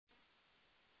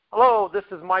Hello, this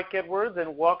is Mike Edwards,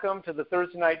 and welcome to the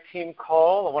Thursday night team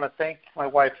call. I want to thank my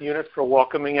wife Eunice for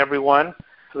welcoming everyone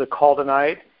to the call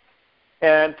tonight.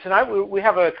 And tonight we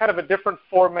have a kind of a different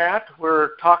format.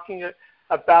 We're talking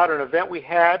about an event we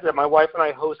had that my wife and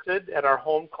I hosted at our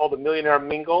home called the Millionaire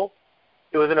Mingle.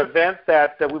 It was an event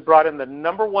that we brought in the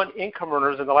 #1 income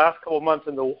earners in the last couple of months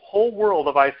in the whole world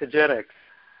of Isagenix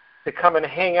to come and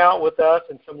hang out with us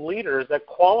and some leaders that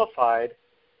qualified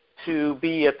to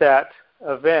be at that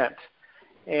event.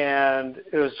 And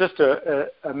it was just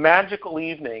a magical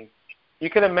evening.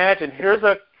 You can imagine,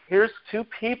 here's two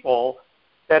people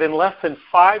that in less than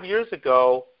 5 years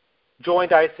ago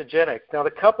joined Isagenix. Now the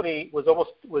company was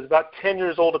about 10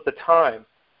 years old at the time,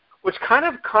 which kind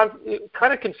of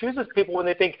confuses people when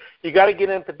they think you got to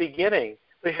get in at the beginning.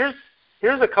 But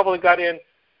here's a couple that got in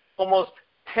almost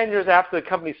 10 years after the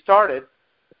company started,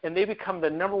 and they become the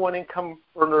 #1 income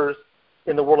earners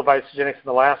in the world of Isagenix in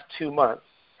the last 2 months.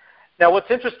 Now,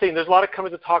 what's interesting, there's a lot of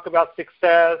companies that talk about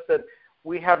success, and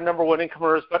we have #1 income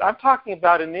earners, but I'm talking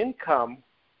about an income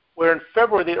where in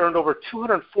February they earned over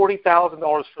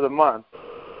 $240,000 for the month.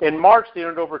 In March, they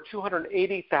earned over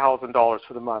 $280,000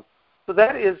 for the month. So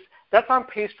that's on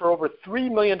pace for over $3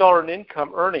 million in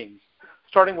income earnings,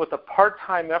 starting with a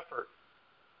part-time effort.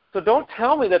 So don't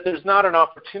tell me that there's not an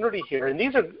opportunity here. And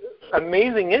these are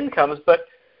amazing incomes, but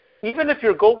even if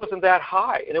your goal wasn't that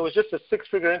high and it was just a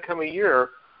 6-figure income a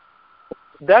year,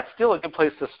 that's still a good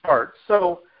place to start.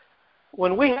 So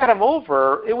when we had them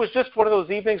over, it was just one of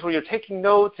those evenings where you're taking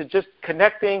notes and just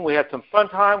connecting. We had some fun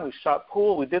time. We shot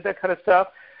pool. We did that kind of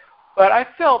stuff. But I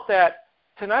felt that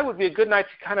tonight would be a good night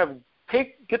to kind of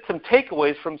get some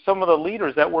takeaways from some of the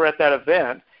leaders that were at that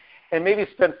event and maybe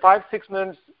spend 5-6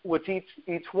 minutes with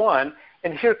each one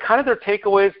and hear kind of their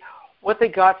takeaways, what they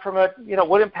got from it,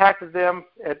 what impacted them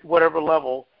at whatever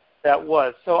level that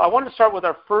was. So I want to start with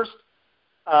our first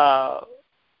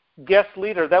guest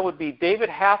leader. That would be David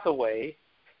Hathaway.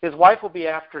 His wife will be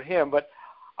after him, but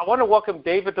I want to welcome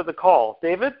David to the call.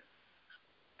 David?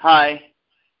 Hi.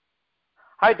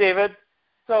 Hi, David.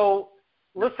 So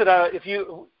listen, if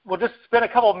you will just spend a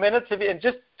couple of minutes and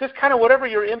just kind of whatever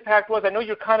your impact was. I know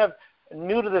you're kind of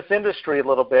new to this industry a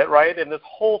little bit, right? And this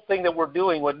whole thing that we're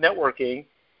doing with networking,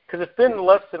 because it's been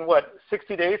less than,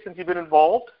 60 days since you've been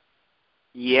involved?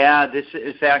 Yeah,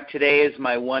 in fact, today is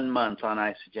my 1 month on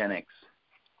Isagenix.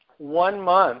 1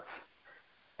 month.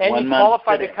 And you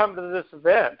qualified to come to this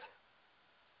event.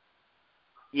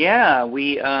 Yeah,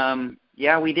 we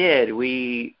did.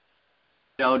 We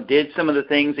did some of the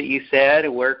things that you said,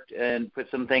 worked and put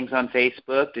some things on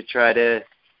Facebook to try to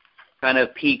kind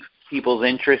of pique people's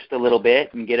interest a little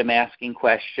bit and get them asking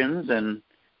questions,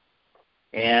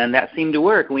 and that seemed to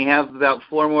work. We have about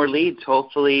 4 more leads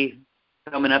hopefully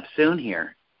coming up soon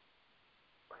here.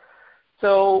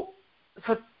 So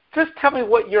just tell me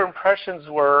what your impressions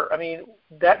were. I mean,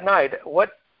 that night,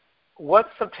 what's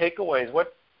some takeaways?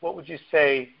 What would you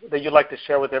say that you'd like to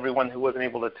share with everyone who wasn't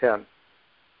able to attend?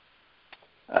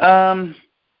 I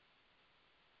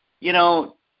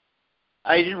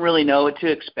didn't really know what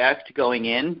to expect going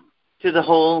in to the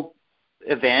whole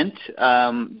event.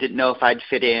 Didn't know if I'd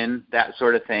fit in, that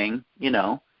sort of thing,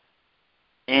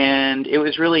 And it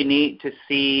was really neat to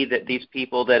see that these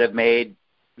people that have made,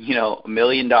 $1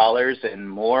 million and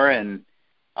more and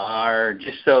are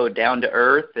just so down to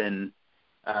earth and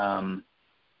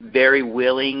very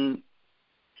willing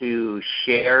to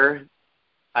share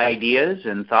ideas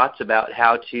and thoughts about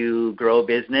how to grow a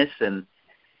business. And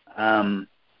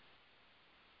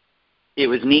it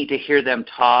was neat to hear them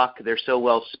talk. They're so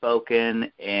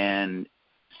well-spoken and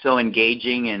so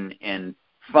engaging and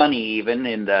funny even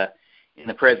in the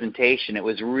presentation. It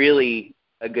was really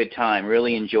a good time,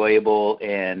 really enjoyable,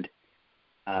 and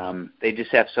they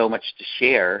just have so much to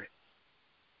share.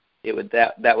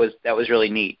 That was really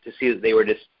neat to see that they were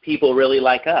just people really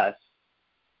like us.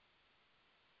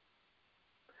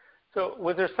 So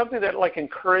was there something that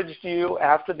encouraged you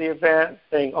after the event,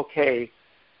 saying, okay,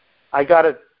 I got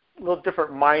a little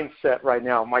different mindset right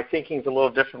now. My thinking's a little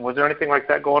different. Was there anything like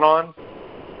that going on?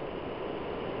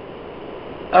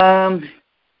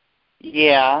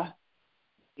 Yeah.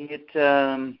 It,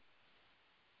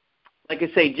 like I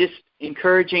say, just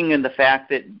encouraging in the fact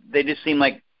that they just seem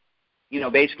like,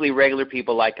 basically regular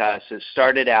people like us who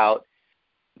started out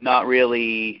not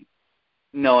really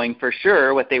knowing for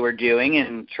sure what they were doing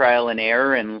and trial and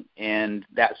error and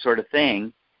that sort of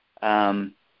thing.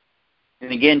 And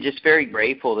again, just very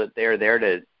grateful that they're there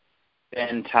to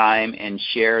spend time and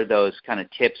share those kind of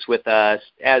tips with us,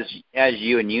 as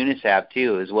you and Eunice have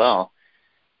too as well.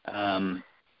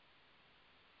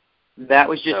 that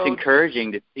was just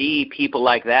encouraging to see people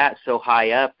like that so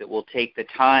high up that will take the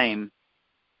time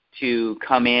to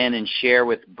come in and share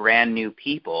with brand new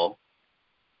people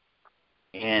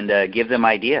and give them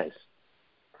ideas.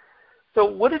 So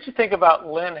what did you think about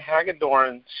Lynn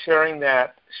Hagedorn sharing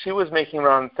that she was making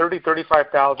around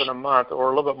 $35,000 a month,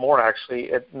 or a little bit more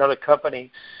actually, at another company,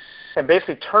 and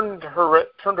basically turned her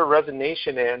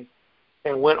resignation in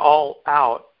and went all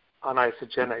out on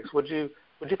Isagenix? What do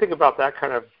you think about that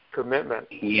kind of commitment?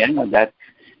 Yeah,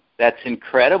 that's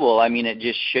incredible. I mean, it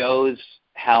just shows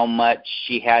how much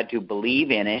she had to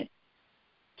believe in it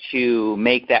to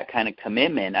make that kind of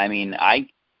commitment. I mean,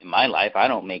 in my life, I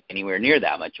don't make anywhere near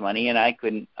that much money, and I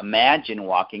couldn't imagine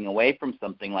walking away from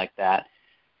something like that.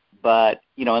 But,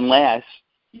 unless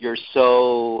you're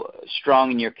so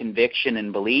strong in your conviction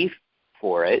and belief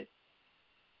for it,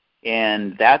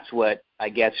 and that's what I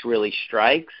guess really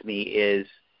strikes me is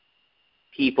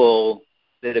people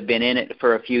that have been in it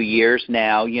for a few years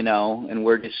now, and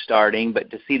we're just starting,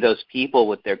 but to see those people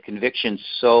with their convictions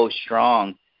so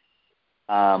strong,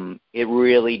 it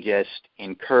really just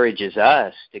encourages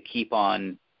us to keep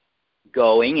on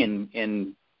going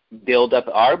and build up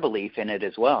our belief in it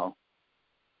as well.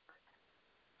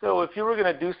 So if you were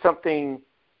going to do something,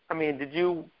 I mean, did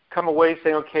you come away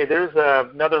saying, okay, there's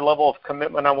another level of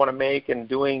commitment I want to make and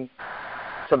doing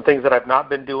some things that I've not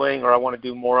been doing or I want to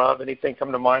do more of? Anything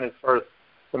come to mind as far as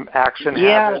some action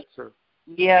habits? Or?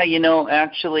 Yeah,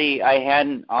 actually I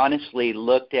hadn't honestly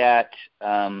looked at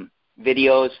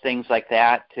videos, things like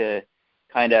that, to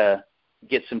kind of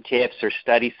get some tips or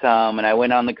study some. And I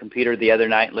went on the computer the other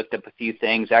night and looked up a few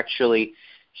things, actually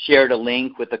shared a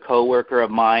link with a coworker of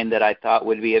mine that I thought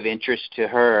would be of interest to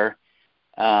her.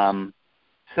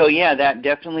 So, yeah, that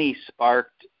definitely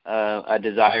sparked a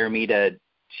desire in me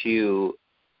to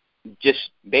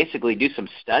just basically do some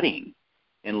studying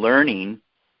and learning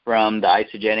from the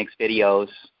Isagenix videos,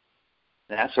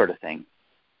 that sort of thing.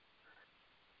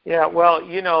 Yeah, well,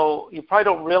 you probably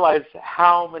don't realize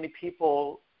how many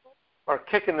people are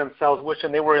kicking themselves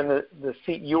wishing they were in the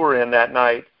seat you were in that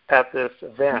night at this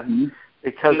event,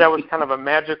 because that was kind of a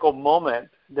magical moment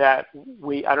that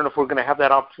I don't know if we're going to have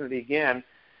that opportunity again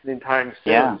anytime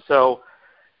soon. Yeah. So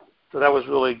that was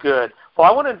really good. Well,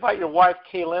 I want to invite your wife,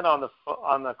 Kaylin,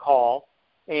 on the call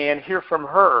and hear from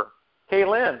her.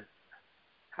 Kaylin,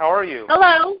 how are you?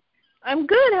 Hello. I'm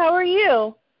good. How are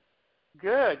you?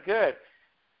 Good.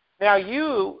 Now,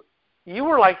 you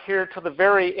were like here till the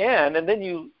very end, and then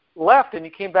you left and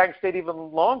you came back and stayed even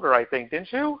longer, I think,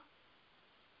 didn't you?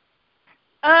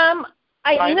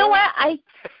 You know what?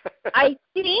 I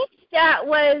think that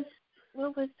was,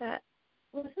 what was that?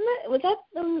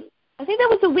 I think that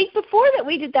was the week before that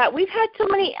we did that. We've had so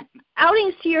many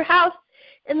outings to your house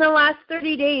in the last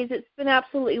 30 days. It's been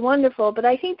absolutely wonderful, but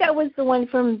I think that was the one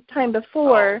from time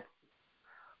before. Oh.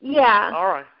 Yeah.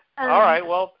 All right.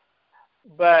 Well,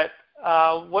 but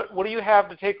what do you have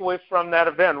to take away from that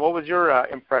event? What was your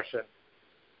impression?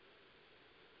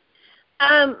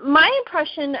 My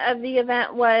impression of the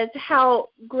event was how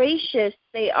gracious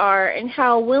they are and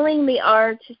how willing they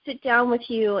are to sit down with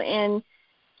you and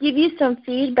give you some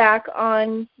feedback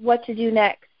on what to do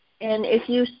next. And if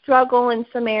you struggle in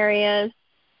some areas,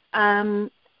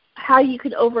 how you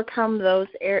could overcome those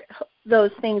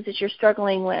things that you're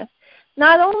struggling with.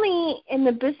 Not only in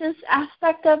the business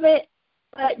aspect of it,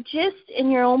 but just in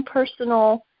your own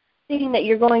personal thing that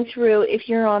you're going through if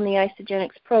you're on the Isagenix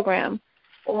program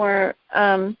or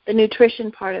the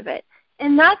nutrition part of it.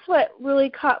 And that's what really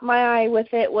caught my eye with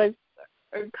it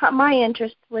caught my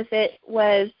interest with it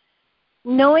was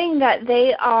knowing that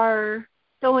they are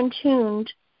so in tune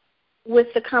with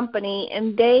the company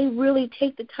and they really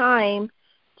take the time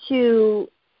to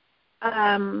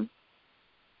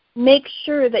make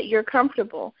sure that you're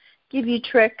comfortable, give you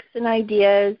tricks and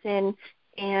ideas and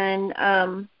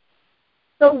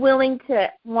so willing to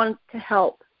want to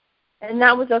help. And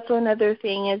that was also another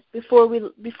thing is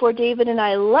before David and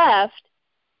I left,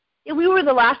 we were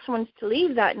the last ones to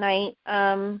leave that night.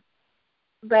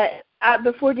 But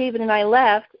before David and I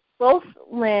left, both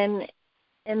Lynn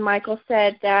and Michael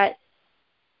said that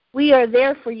we are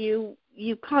there for you.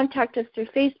 You contact us through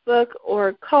Facebook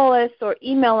or call us or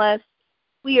email us.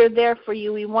 We are there for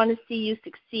you. We want to see you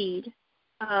succeed.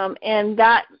 And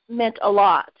that meant a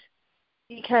lot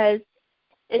because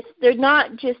they're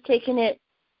not just taking it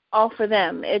all for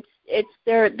them.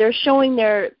 They're showing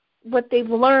what they've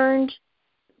learned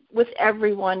with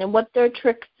everyone and what their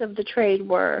tricks of the trade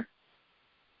were.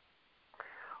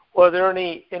 Well, are there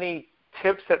any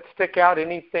tips that stick out,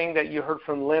 anything that you heard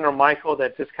from Lynn or Michael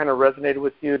that just kind of resonated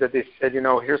with you that they said,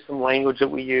 here's some language that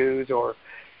we use or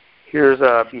here's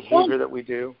a behavior that we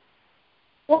do?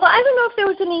 Well, I don't know if there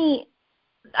was any,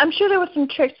 I'm sure there was some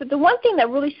tricks, but the one thing that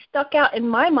really stuck out in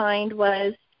my mind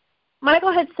was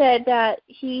Michael had said that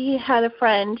he had a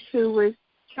friend who was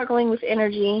struggling with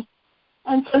energy,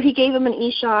 and so he gave him an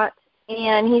e-shot,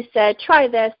 and he said, try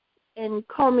this and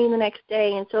call me the next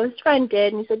day. And so his friend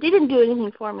did, and he said, they didn't do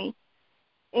anything for me.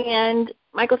 And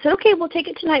Michael said, okay, we'll take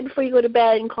it tonight before you go to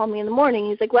bed and call me in the morning.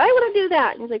 He's like, why would I do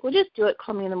that? And he's like, well, just do it,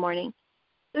 call me in the morning.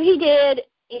 So he did,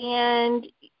 and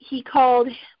he called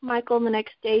Michael the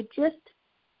next day, just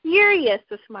furious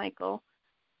with Michael.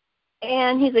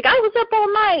 And he's like, I was up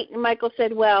all night. And Michael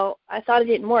said, well, I thought it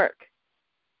didn't work.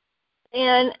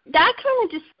 And that kind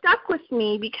of just stuck with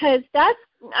me because that's,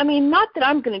 I mean, not that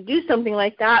I'm going to do something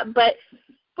like that, but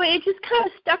it just kind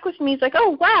of stuck with me. It's like,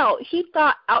 oh, wow, he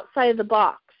thought outside of the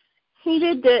box. He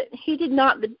didn't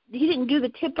do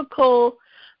the typical,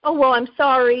 oh, well, I'm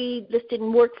sorry, this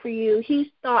didn't work for you.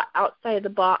 He thought outside of the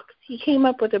box. He came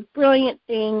up with a brilliant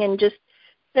thing and just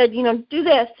said, do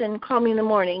this and call me in the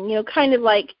morning, kind of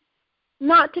like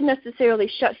not to necessarily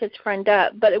shut his friend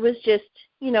up, but it was just,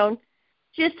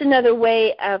 just another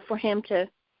way for him to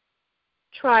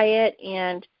try it,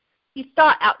 and he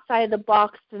thought outside the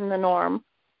box than the norm.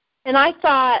 And I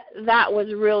thought that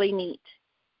was really neat.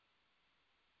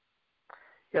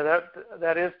 Yeah,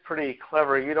 that is pretty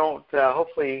clever. You don't.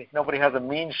 Hopefully, nobody has a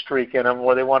mean streak in them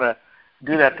where they want to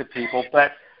do that to people.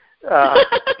 But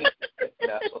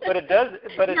but it does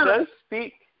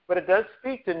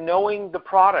speak to knowing the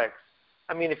products.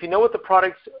 I mean, if you know what the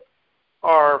products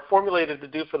are formulated to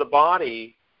do for the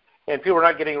body, and people are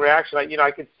not getting reaction,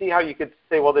 I could see how you could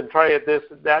say, well, then try it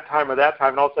that time, and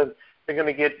all of a sudden they're going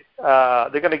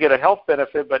to get a health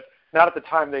benefit, but not at the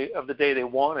time of the day they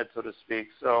want it, so to speak.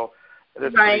 So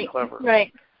that's pretty clever.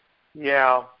 Right.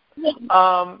 Yeah.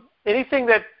 Anything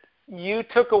that you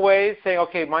took away saying,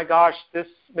 okay, my gosh, this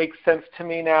makes sense to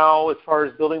me now as far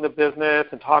as building the business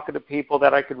and talking to people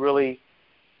that I could really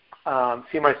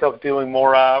see myself doing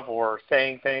more of, or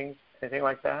saying things, anything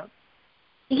like that?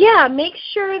 Yeah, make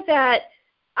sure that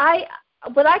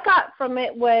what I got from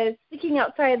it was thinking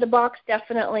outside of the box,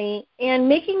 definitely, and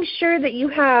making sure that you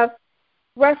have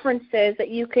references that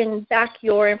you can back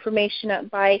your information up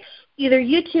by, either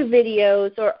YouTube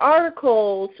videos or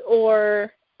articles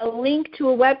or a link to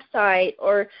a website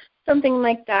or something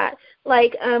like that.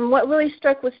 Like what really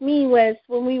struck with me was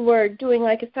when we were doing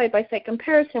like a side-by-side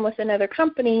comparison with another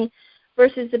company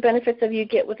versus the benefits that you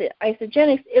get with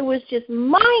Isagenix, it was just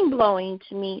mind-blowing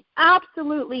to me,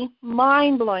 absolutely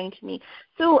mind-blowing to me.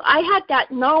 So I had that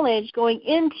knowledge going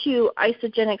into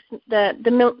Isagenix,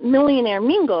 the Millionaire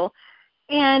Mingle,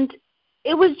 and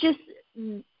it was just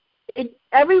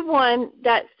everyone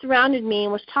that surrounded me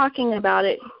and was talking about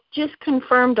it just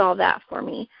confirmed all that for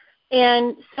me.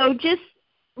 And so just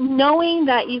knowing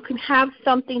that you can have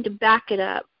something to back it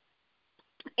up.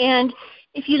 And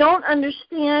if you don't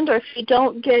understand, or if you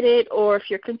don't get it, or if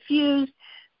you're confused,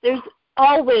 there's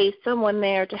always someone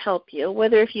there to help you.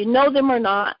 Whether if you know them or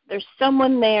not, there's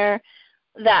someone there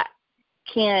that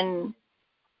can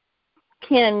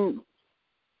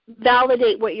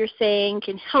validate what you're saying,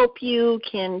 can help you,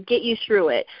 can get you through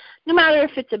it. No matter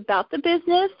if it's about the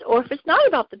business or if it's not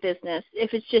about the business,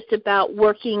 if it's just about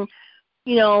working,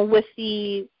 with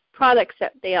the products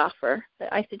that they offer,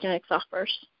 that Isagenix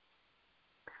offers.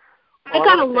 Well, I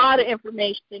got a lot of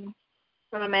information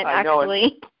from it,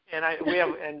 actually.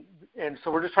 And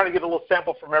so we're just trying to get a little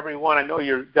sample from everyone. I know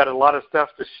you've got a lot of stuff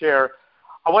to share.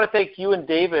 I want to thank you and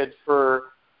David for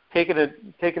taking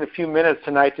a few minutes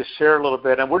tonight to share a little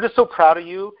bit. And we're just so proud of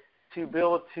you to be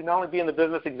able to not only be in the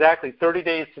business exactly 30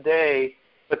 days today,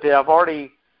 but they have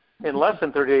already, in less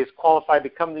than 30 days, qualified to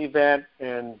come to the event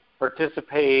and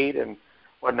participate and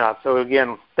whatnot. So,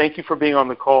 again, thank you for being on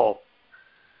the call.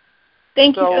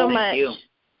 Thank you so much.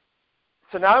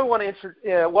 So now I want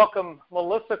to welcome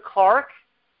Melissa Clark.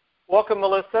 Welcome,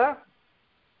 Melissa.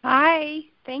 Hi.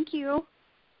 Thank you.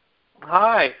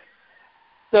 Hi.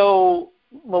 So,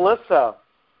 Melissa,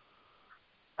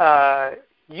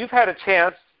 you've had a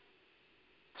chance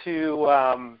to,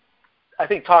 I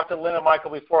think, talk to Lynn and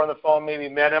Michael before on the phone, maybe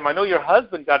met him. I know your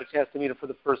husband got a chance to meet him for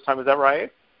the first time. Is that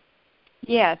right?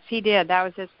 Yes, he did. That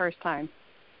was his first time.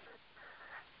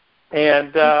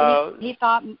 And he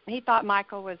thought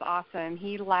Michael was awesome.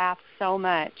 He laughed so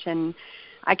much, and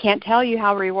I can't tell you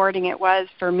how rewarding it was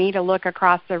for me to look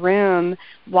across the room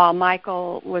while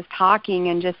Michael was talking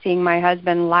and just seeing my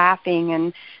husband laughing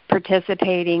and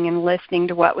participating and listening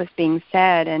to what was being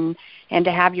said, and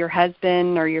to have your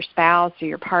husband or your spouse or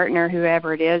your partner,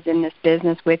 whoever it is in this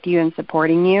business with you and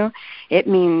supporting you, it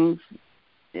means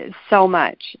so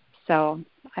much. So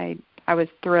I was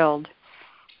thrilled.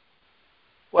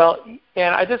 Well,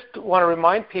 and I just want to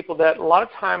remind people that a lot of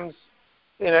times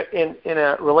in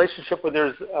a relationship where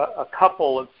there's a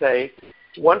couple, let's say,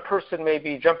 one person may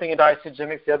be jumping into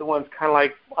Isagenix, the other one's kind of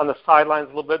like on the sidelines a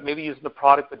little bit, maybe using the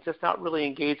product, but just not really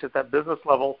engaged at that business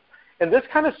level. And this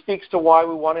kind of speaks to why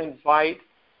we want to invite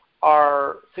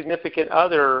our significant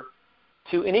other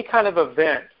to any kind of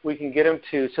event we can get them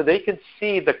to so they can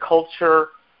see the culture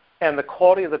and the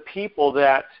quality of the people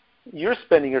that you're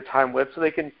spending your time with, so they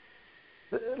can,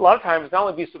 a lot of times, not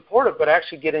only be supportive, but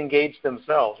actually get engaged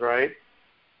themselves, right?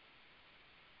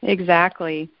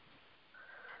 Exactly.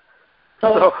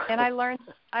 So, and I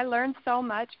learned so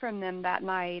much from them that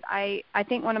night. I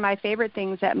think one of my favorite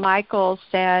things that Michael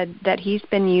said that he's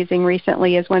been using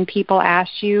recently is when people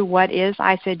ask you, what is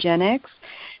Isagenix,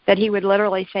 that he would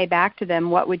literally say back to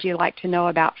them, what would you like to know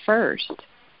about first?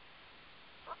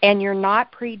 And you're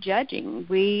not prejudging.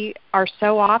 We are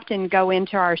so often go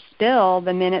into our spill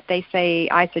the minute they say,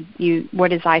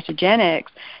 what is Isagenix,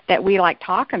 that we like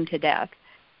talk them to death,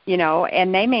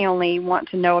 and they may only want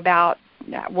to know about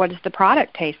what does the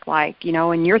product taste like,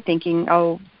 and you're thinking,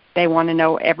 oh, they want to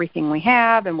know everything we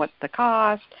have and what's the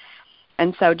cost.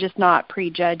 And so just not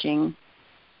prejudging.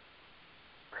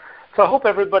 So I hope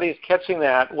everybody's catching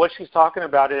that. What she's talking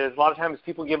about is a lot of times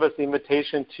people give us the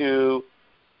invitation to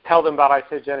tell them about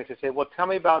Isagenix. They say, well, tell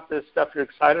me about this stuff you're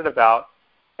excited about.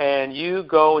 And you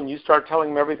go and you start telling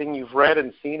them everything you've read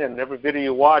and seen, and every video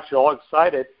you watch, you're all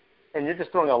excited, and you're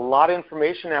just throwing a lot of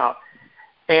information out.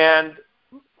 And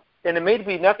it may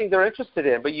be nothing they're interested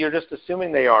in, but you're just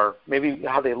assuming they are, maybe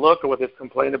how they look or what they've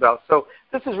complained about. So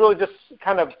this is really just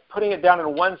kind of putting it down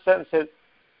in one sentence.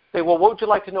 Say, well, what would you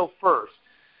like to know first?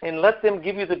 And let them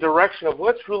give you the direction of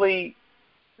what's really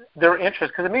their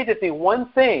interest, because it may just be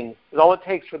one thing is all it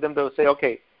takes for them to say,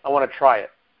 okay, I want to try it,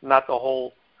 not the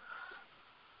whole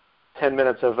 10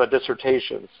 minutes of a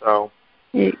dissertation. So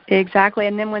exactly.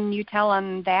 And then when you tell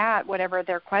them that, whatever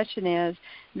their question is,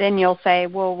 then you'll say,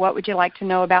 well, what would you like to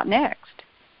know about next?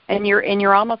 And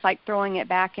you're almost like throwing it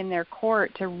back in their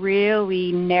court to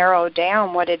really narrow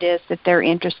down what it is that they're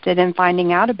interested in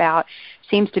finding out about.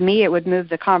 Seems to me it would move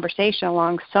the conversation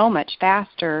along so much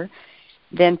faster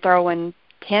than throwing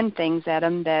 10 things at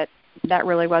them that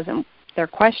really wasn't their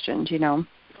questions,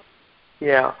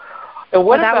 Yeah. And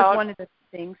what that about, was one of the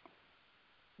things.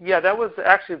 Yeah, that was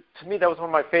actually, to me, that was one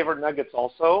of my favorite nuggets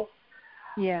also.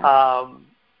 Yeah.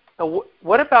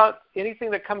 What about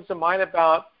anything that comes to mind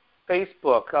about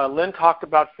Facebook? Lynn talked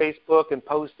about Facebook and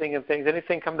posting and things.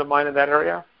 Anything come to mind in that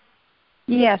area?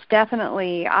 Yes,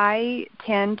 definitely. I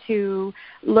tend to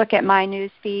look at my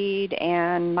news feed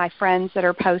and my friends that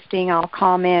are posting. I'll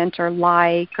comment or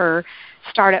like or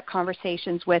start up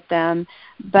conversations with them.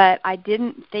 But I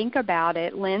didn't think about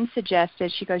it. Lynn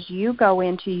suggested, she goes, you go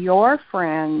into your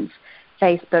friend's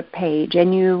Facebook page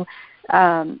and you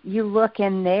look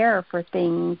in there for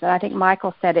things. And I think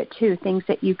Michael said it too, things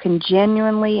that you can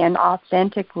genuinely and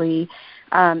authentically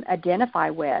identify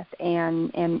with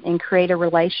and create a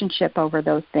relationship over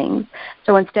those things.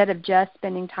 So instead of just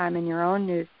spending time in your own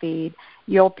news feed,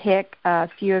 you'll pick a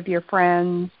few of your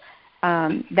friends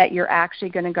that you're actually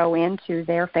going to go into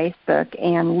their Facebook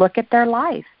and look at their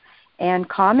life and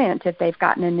comment if they've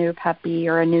gotten a new puppy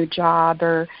or a new job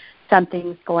or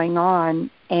something's going on,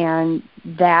 and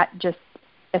that just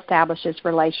establishes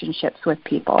relationships with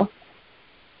people.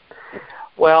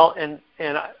 Well, and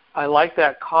I like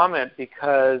that comment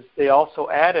because they also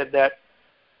added that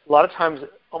a lot of times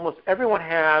almost everyone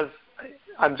has,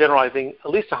 I'm generalizing,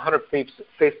 at least 100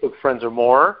 Facebook friends or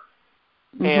more.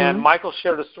 Mm-hmm. And Michael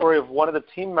shared a story of one of the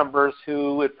team members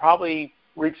who had probably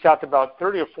reached out to about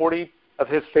 30 or 40 of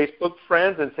his Facebook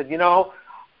friends and said,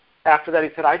 after that he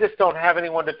said, I just don't have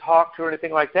anyone to talk to or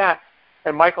anything like that.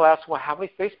 And Michael asked, well, how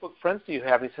many Facebook friends do you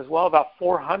have? And he says, well, about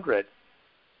 400.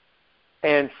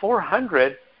 And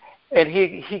 400, and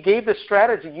he gave the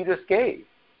strategy you just gave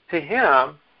to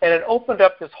him, and it opened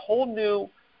up this whole new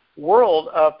world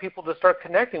of people to start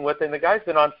connecting with. And the guy's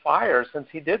been on fire since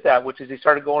he did that, which is he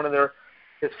started going to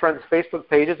his friends' Facebook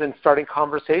pages and starting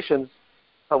conversations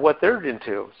of what they're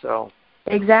into. So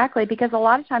exactly, because a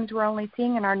lot of times we're only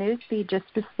seeing in our news feed just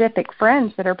specific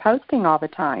friends that are posting all the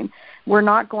time. We're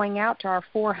not going out to our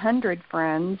 400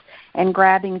 friends and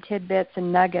grabbing tidbits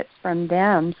and nuggets from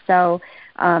them. So,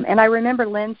 and I remember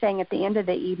Lynn saying at the end of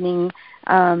the evening,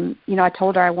 I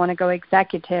told her I want to go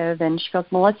executive, and she goes,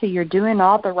 Melissa, you're doing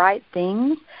all the right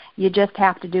things. You just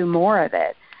have to do more of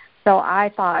it. So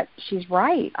I thought, she's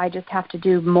right. I just have to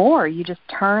do more. You just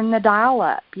turn the dial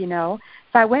up, So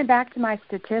I went back to my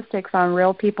statistics on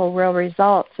Real People, Real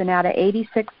Results, and out of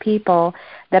 86 people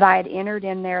that I had entered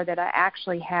in there that I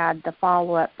actually had the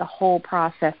follow-up, the whole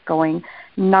process going,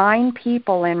 9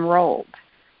 people enrolled,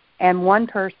 and 1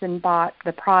 person bought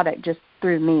the product just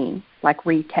through me, like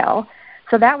retail.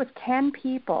 So that was 10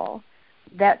 people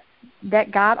that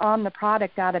got on the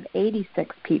product out of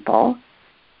 86 people.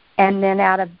 And then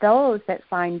out of those that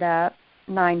signed up,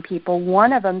 9 people,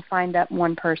 1 of them signed up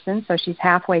 1 person, so she's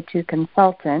halfway to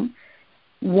consultant.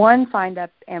 1 signed up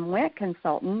and went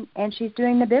consultant, and she's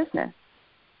doing the business.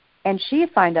 And she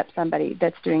signed up somebody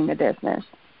that's doing the business.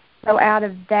 So out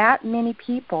of that many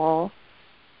people,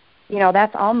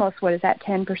 that's almost, what is that,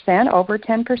 10%, over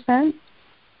 10%?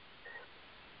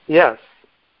 Yes.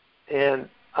 And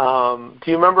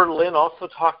do you remember Lynn also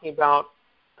talking about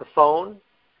the phone?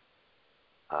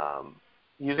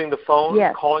 Using the phone,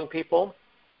 yes. Calling people?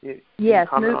 Yes,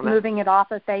 moving it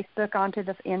off of Facebook onto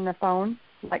in the phone,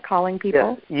 like calling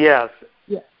people? Yes.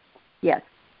 Yes.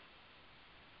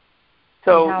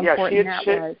 So,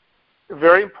 was.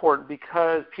 Very important,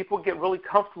 because people get really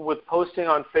comfortable with posting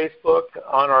on Facebook,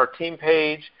 on our team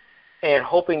page, and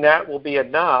hoping that will be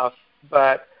enough.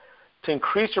 But to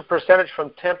increase your percentage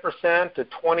from 10% to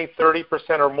 20,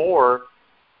 30% or more,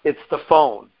 it's the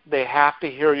phone. They have to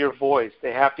hear your voice.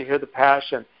 They have to hear the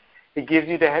passion. It gives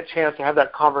you the chance to have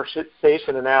that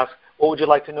conversation and ask, what would you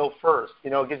like to know first?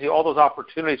 It gives you all those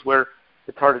opportunities where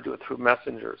it's hard to do it through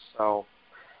messengers. So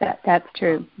that's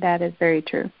true. That is very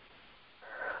true.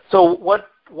 So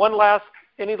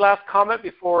any last comment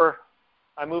before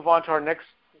I move on to our next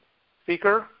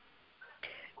speaker?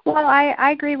 Well,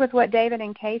 I agree with what David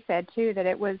and Kay said, too, that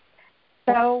it was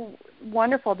so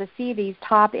wonderful to see these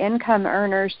top income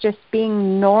earners just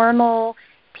being normal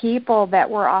people that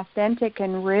were authentic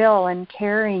and real and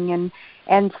caring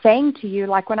and saying to you,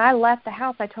 like when I left the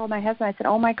house, I told my husband, I said,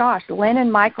 oh, my gosh, Lynn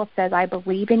and Michael says, I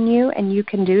believe in you and you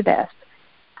can do this.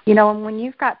 And when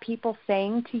you've got people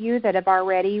saying to you that have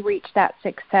already reached that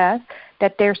success,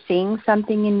 that they're seeing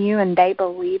something in you and they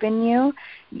believe in you,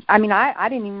 I mean, I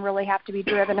didn't even really have to be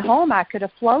driven home. I could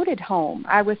have floated home.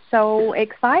 I was so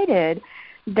excited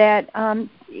that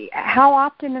how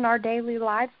often in our daily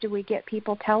lives do we get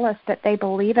people tell us that they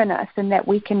believe in us and that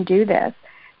we can do this?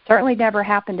 Certainly never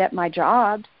happened at my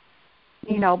job,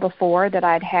 before that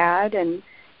I'd had, and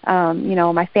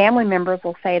my family members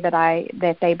will say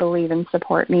that they believe and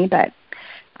support me, but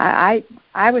I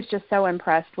was just so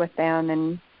impressed with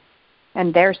them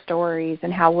and their stories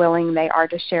and how willing they are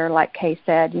to share. Like Kay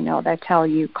said, they tell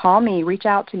you, call me, reach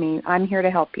out to me, I'm here to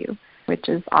help you, which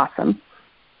is awesome.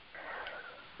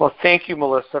 Well, thank you,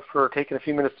 Melissa, for taking a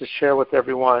few minutes to share with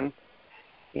everyone.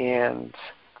 And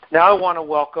now I want to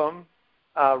welcome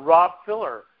Rob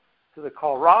Filler to the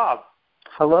call. Rob.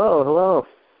 Hello.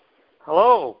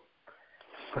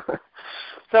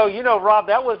 So, Rob,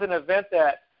 that was an event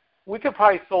that we could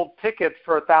probably sold tickets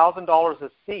for $1,000 a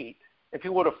seat if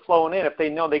people would have flown in. If they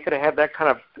know, they could have had that kind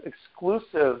of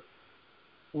exclusive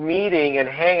meeting and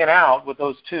hanging out with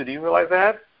those two. Do you realize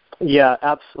that? Yeah,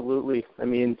 absolutely. I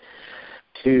mean,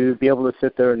 to be able to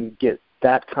sit there and get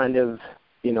that kind of,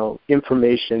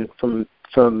 information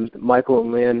from Michael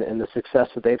and Lynn and the success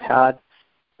that they've had,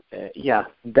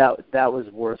 that was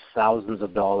worth thousands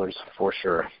of dollars for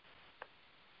sure.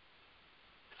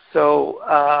 So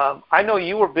I know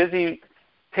you were busy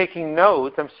taking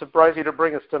notes. I'm surprised you didn't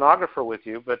bring a stenographer with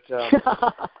you, but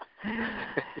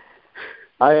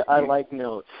I like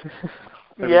notes.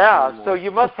 Yeah, so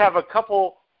you must have a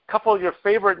couple of your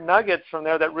favorite nuggets from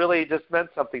there that really just meant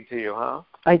something to you, huh?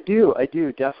 I do,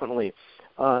 definitely.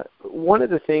 One of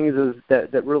the things is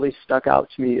that really stuck out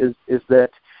to me is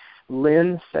that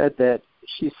Lynn said that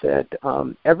she said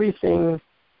everything.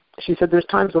 She said there's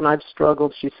times when I've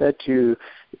struggled, she said, to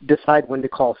decide when to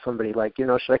call somebody. Like,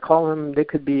 should I call them? They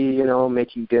could be,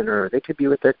 making dinner. They could be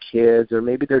with their kids, or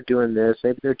maybe they're doing this,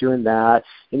 maybe they're doing that.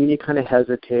 And then you kind of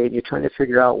hesitate, and you're trying to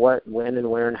figure out what, when,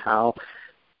 and where, and how.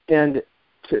 And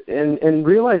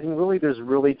realizing really there's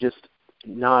really just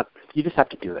not, you just have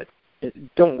to do it.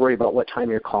 Don't worry about what time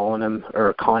you're calling them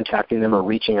or contacting them or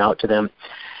reaching out to them.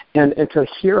 And to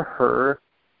hear her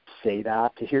say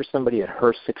that, to hear somebody at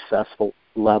her successful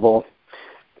level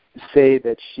say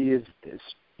that she is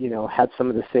had some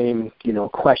of the same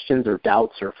questions or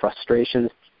doubts or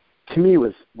frustrations, to me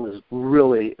was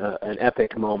really an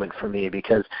epic moment for me,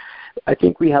 because I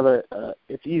think we have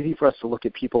it's easy for us to look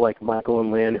at people like Michael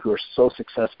and Lynn who are so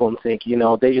successful and think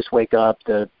they just wake up,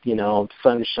 the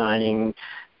sun's shining,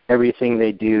 everything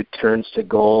they do turns to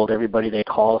gold, everybody they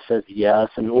call says yes,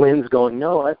 and Lynn's going,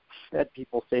 no, had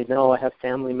people say, no, I have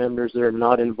family members that are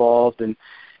not involved, and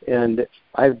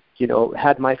I've,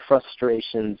 had my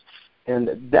frustrations.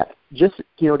 And that just,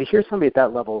 to hear somebody at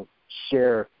that level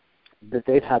share that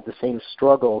they've had the same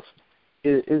struggles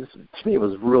is to me, it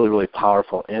was really, really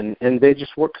powerful. And they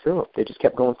just worked through them. They just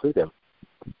kept going through them.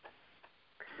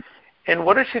 And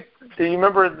do you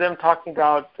remember them talking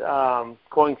about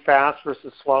going fast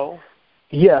versus slow?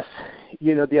 Yes.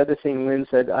 The other thing Lynn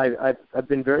said, I've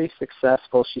been very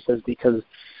successful, she says, because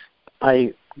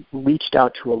I reached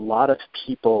out to a lot of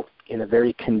people in a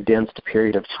very condensed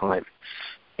period of time.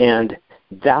 And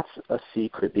that's a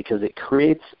secret because it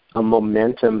creates a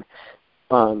momentum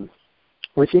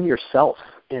within yourself.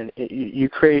 And you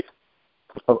create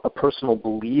a personal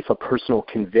belief, a personal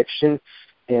conviction.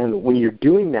 And when you're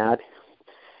doing that,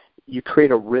 you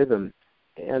create a rhythm.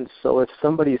 And so if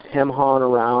somebody's hem-hawing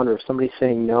around or somebody's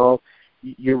saying no,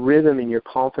 your rhythm and your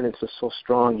confidence is so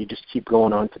strong, you just keep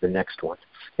going on to the next one.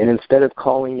 And instead of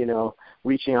calling,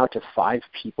 reaching out to 5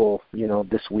 people,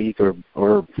 this week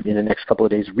or in the next couple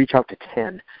of days, reach out to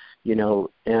 10,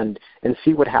 and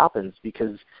see what happens,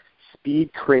 because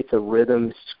speed creates a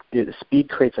rhythm, speed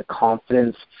creates a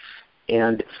confidence,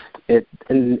 and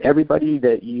everybody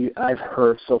that I've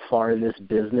heard so far in this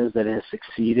business that has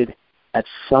succeeded at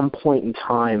some point in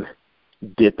time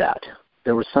did that.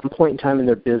 There was some point in time in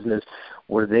their business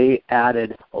where they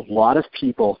added a lot of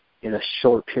people in a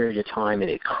short period of time,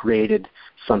 and it created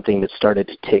something that started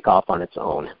to take off on its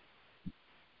own.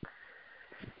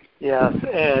 Yes,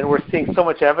 and we're seeing so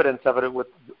much evidence of it with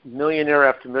millionaire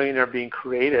after millionaire being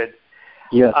created.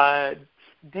 Yes.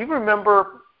 Do you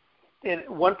remember in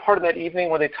one part of that evening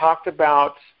when they talked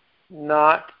about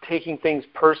not taking things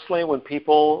personally when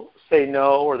people say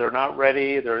no or they're not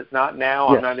ready, they're not now,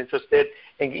 yes. I'm not interested?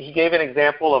 And he gave an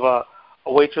example of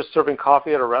a waitress serving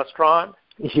coffee at a restaurant.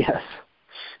 Yes.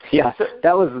 Yeah,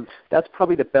 that's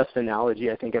probably the best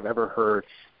analogy I think I've ever heard.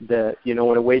 That, when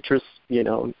a waitress,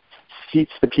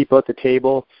 seats the people at the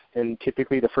table, and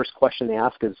typically the first question they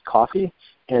ask is coffee,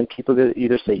 and people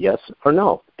either say yes or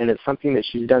no. And it's something that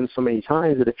she's done so many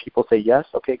times that if people say yes,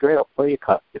 okay, great, I'll pour you a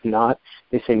cup. If not,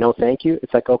 they say no, thank you.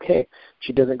 It's like, okay.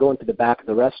 She doesn't go into the back of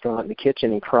the restaurant in the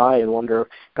kitchen and cry and wonder,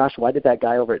 gosh, why did that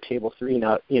guy over at table 3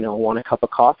 not, want a cup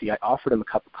of coffee? I offered him a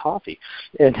cup of coffee.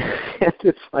 And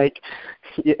it's like,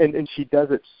 and she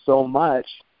does it so much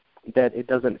that it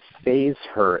doesn't faze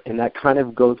her. And that kind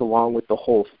of goes along with the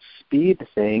whole speed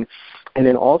thing. And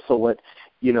then also what,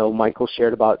 Michael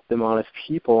shared about the amount of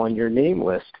people on your name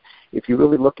list. If you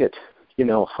really look at,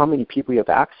 how many people you have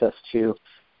access to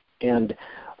and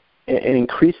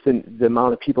increase the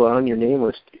amount of people on your name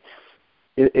list,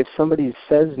 if somebody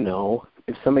says no,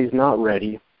 if somebody's not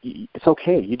ready, it's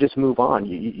okay. You just move on.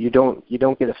 You don't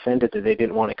get offended that they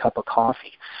didn't want a cup of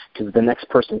coffee, because the next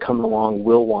person coming along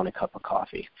will want a cup of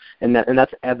coffee, and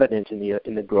that's evident in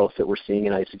the growth that we're seeing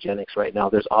in Isagenix right now.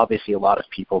 There's obviously a lot of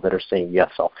people that are saying yes,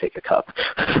 I'll take a cup.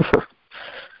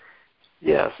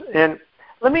 Yes, and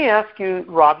let me ask you,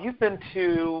 Rob. You've been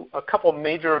to a couple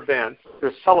major events.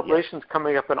 There's celebrations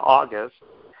coming up in August.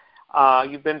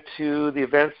 You've been to the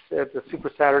events at the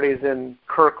Super Saturdays in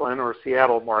Kirkland or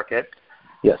Seattle market.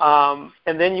 Yes.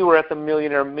 And then you were at the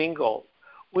Millionaire Mingle.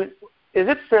 Is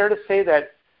it fair to say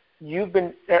that you've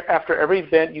been, after every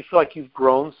event, you feel like you've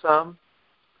grown some?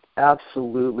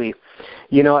 Absolutely.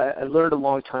 I learned a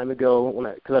long time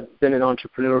ago, because I've been an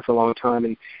entrepreneur for a long time,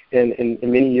 and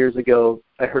many years ago,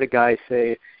 I heard a guy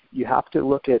say, you have to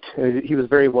look at, he was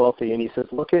very wealthy, and he says,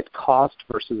 look at cost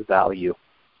versus value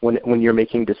when you're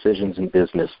making decisions in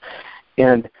business.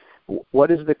 And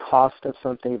what is the cost of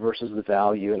something versus the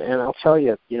value? And I'll tell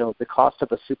you, the cost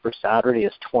of a Super Saturday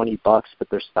is $20, but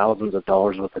there's thousands of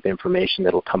dollars worth of information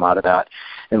that'll come out of that.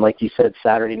 And like you said,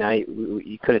 Saturday night,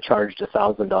 you could have charged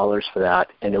 $1,000 for that,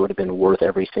 and it would have been worth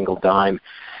every single dime.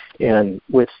 And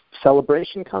with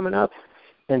Celebration coming up,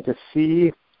 and to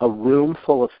see a room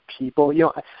full of people,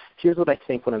 here's what I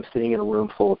think when I'm sitting in a room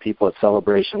full of people at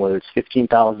Celebration, whether it's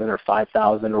 15,000 or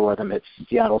 5,000 or whether I'm at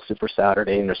Seattle Super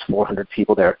Saturday and there's 400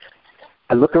 people there.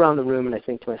 I look around the room and I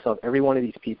think to myself, every one of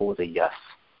these people was a yes.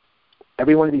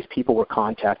 Every one of these people were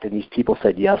contacted, and these people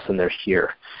said yes, and they're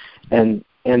here. And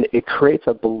it creates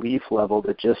a belief level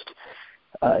that just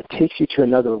takes you to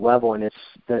another level, and it's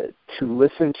to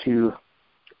listen to,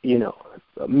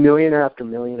 millionaire after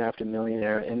millionaire after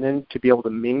millionaire, and then to be able to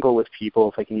mingle with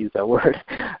people, if I can use that word,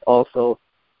 also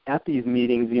at these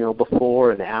meetings,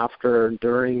 before and after and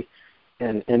during,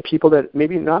 and people that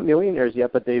maybe not millionaires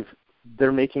yet, but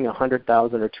they're making $100,000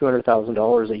 or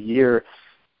 $200,000 a year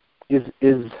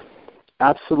is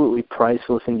absolutely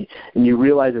priceless, and you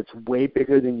realize it's way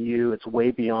bigger than you, it's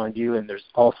way beyond you, and there's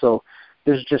also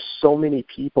there's just so many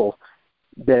people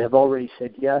that have already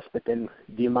said yes, but then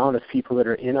the amount of people that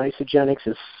are in Isagenix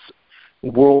is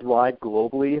worldwide,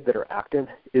 globally, that are active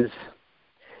is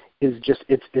just,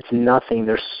 it's nothing.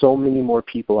 There's so many more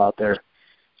people out there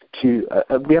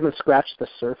we haven't scratched the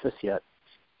surface yet.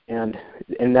 And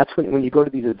that's when you go to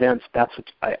these events, that's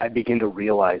what I begin to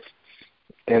realize.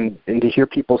 And to hear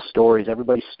people's stories,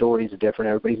 everybody's story is different,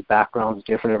 everybody's background is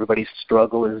different, everybody's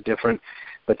struggle is different,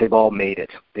 but they've all made it.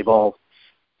 They've all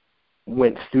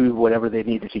went through whatever they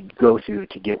needed to go through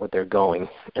to get what they're going.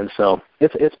 And so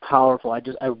it's powerful.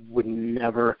 I would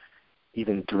never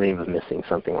even dream of missing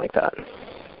something like that.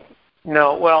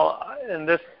 No, well, and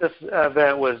this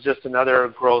event was just another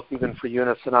growth even for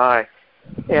Eunice and I.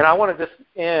 And I want to just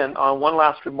end on one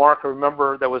last remark I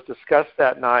remember that was discussed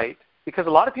that night, because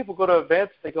a lot of people go to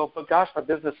events, they go, but gosh, my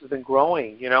business has been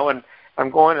growing, and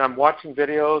I'm watching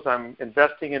videos, I'm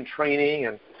investing in training,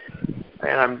 and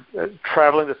I'm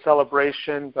traveling to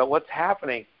Celebration, but what's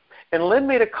happening? And Lynn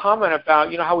made a comment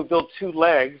about, how we build two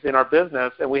legs in our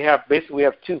business, and we have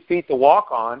 2 feet to walk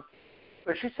on.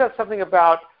 But she said something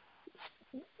about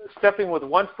stepping with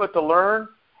 1 foot to learn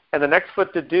and the next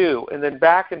foot to do, and then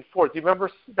back and forth. Do you remember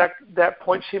that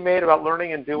point she made about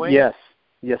learning and doing? Yes,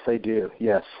 I do,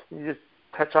 yes. Can you just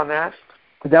touch on that?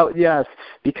 Yes,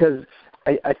 because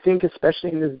I think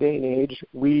especially in this day and age,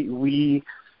 we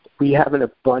have an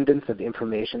abundance of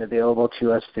information available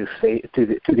to us through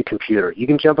the computer. You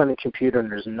can jump on the computer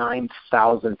and there's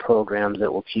 9,000 programs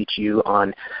that will teach you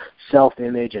on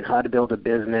self-image and how to build a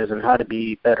business and how to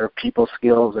be better people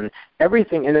skills and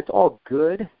everything, and it's all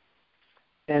good.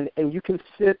 And you can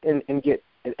sit and get,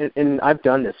 and I've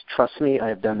done this. Trust me, I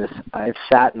have done this. I've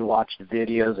sat and watched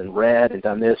videos and read and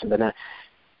done this and done that.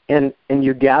 And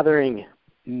you're gathering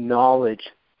knowledge,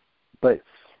 but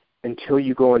until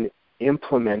you go and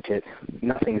implement it,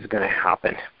 nothing's going to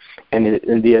happen. And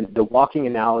the walking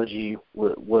analogy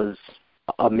was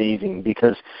amazing,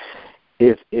 because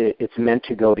it's meant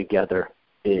to go together.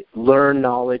 Learn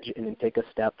knowledge and then take a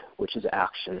step, which is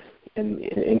action,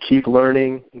 and keep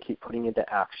learning and keep putting into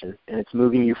action, and it's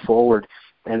moving you forward,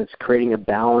 and it's creating a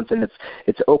balance, and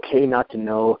it's okay not to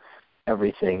know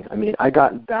everything. I mean, I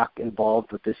got back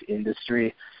involved with this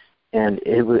industry, and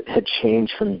it had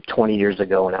changed from 20 years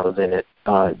ago when I was in it.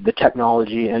 The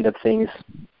technology end of things,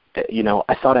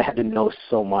 I thought I had to know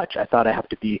so much. I thought I have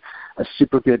to be a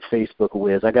super good Facebook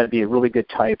whiz. I got to be a really good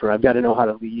typer. I've got to know how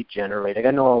to lead generate. I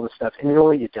got to know all this stuff. And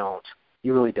really, you don't.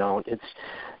 You really don't.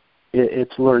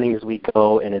 It's learning as we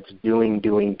go, and it's doing.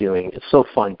 It's so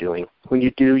fun doing. When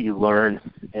you do, you learn.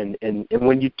 And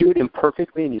when you do it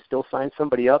imperfectly and you still sign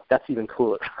somebody up, that's even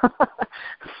cooler.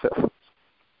 So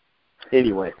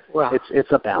anyway,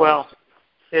 it's a balance. Well,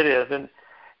 it is.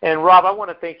 And Rob, I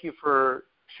want to thank you for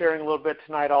sharing a little bit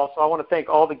tonight also. I want to thank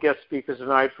all the guest speakers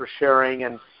tonight for sharing.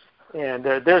 And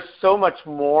there's so much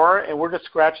more, and we're just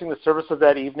scratching the surface of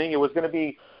that evening. It was going to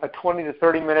be a 20 to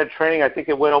 30-minute training. I think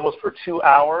it went almost for 2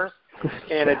 hours,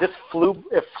 and it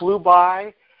flew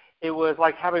by. It was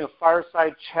like having a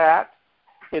fireside chat.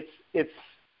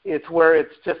 It's where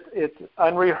it's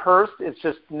unrehearsed. It's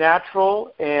just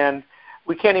natural, and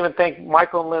we can't even thank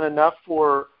Michael and Lynn enough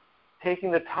for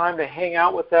taking the time to hang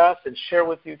out with us and share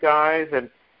with you guys.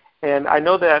 And I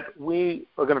know that we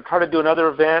are going to try to do another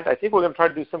event. I think we're going to try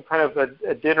to do some kind of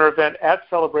a dinner event at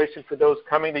Celebration for those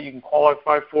coming that you can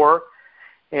qualify for,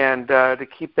 and to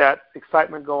keep that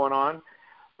excitement going on.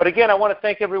 But again, I want to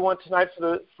thank everyone tonight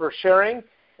for sharing,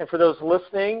 and for those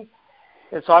listening.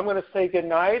 And so I'm going to say good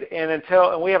night, and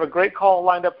we have a great call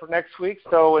lined up for next week.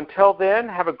 So until then,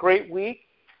 have a great week,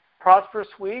 prosperous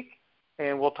week,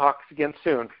 and we'll talk again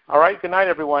soon. All right, good night,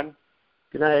 everyone.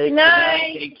 Good night. Good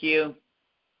night. Thank you.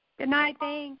 Good night.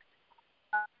 Thanks.